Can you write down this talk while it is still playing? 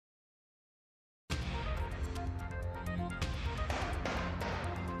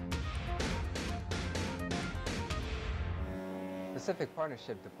Pacific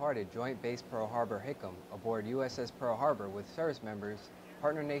Partnership departed Joint Base Pearl Harbor-Hickam aboard USS Pearl Harbor with service members,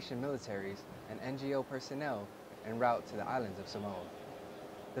 partner nation militaries, and NGO personnel en route to the islands of Samoa.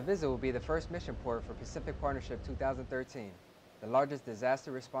 The visit will be the first mission port for Pacific Partnership 2013, the largest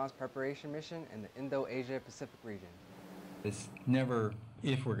disaster response preparation mission in the Indo-Asia Pacific region. It's never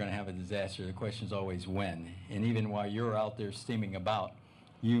if we're going to have a disaster, the question is always when. And even while you're out there steaming about,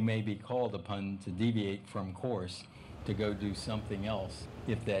 you may be called upon to deviate from course to go do something else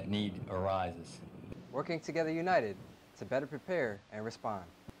if that need arises. Working together united to better prepare and respond.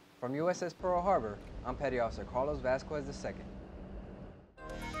 From USS Pearl Harbor, I'm Petty Officer Carlos Vasquez II.